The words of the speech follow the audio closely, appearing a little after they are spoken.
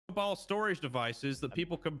mobile storage devices that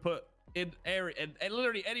people can put in area and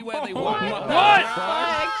literally anywhere they want.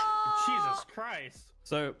 What? Jesus Christ.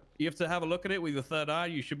 So you have to have a look at it with your third eye.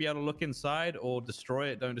 You should be able to look inside or destroy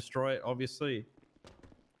it. Don't destroy it, obviously.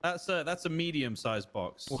 That's a medium-sized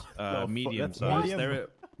box. Medium size. medium?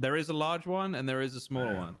 There is a large one and there is a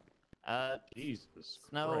smaller one. Jesus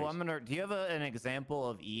No, Christ. I'm gonna. Do you have an example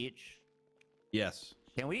of each? Yes.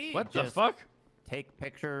 Can we What the just fuck? take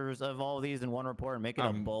pictures of all these in one report and make it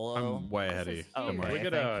a bolo? I'm way ahead of you. Oh, Don't okay. worry. We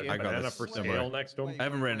get thank a you. I got banana this. for Don't sale worry. next to him. I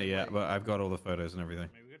haven't written it yet, but I've got all the photos and everything.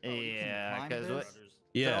 Yeah, because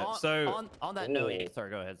Yeah. So on that note, sorry,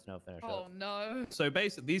 go ahead, Snow, finish Oh up. no. so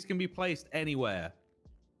basically, these can be placed anywhere.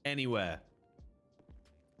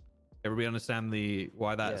 Everybody understand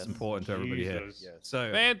why that's Yes. important to everybody here. Jesus. So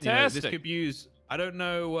this Fantastic. could be used. I don't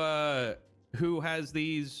know who has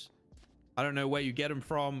these. I don't know where you get them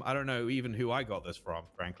from. I don't know even who I got this from,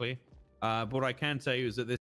 frankly. But what I can tell you is that this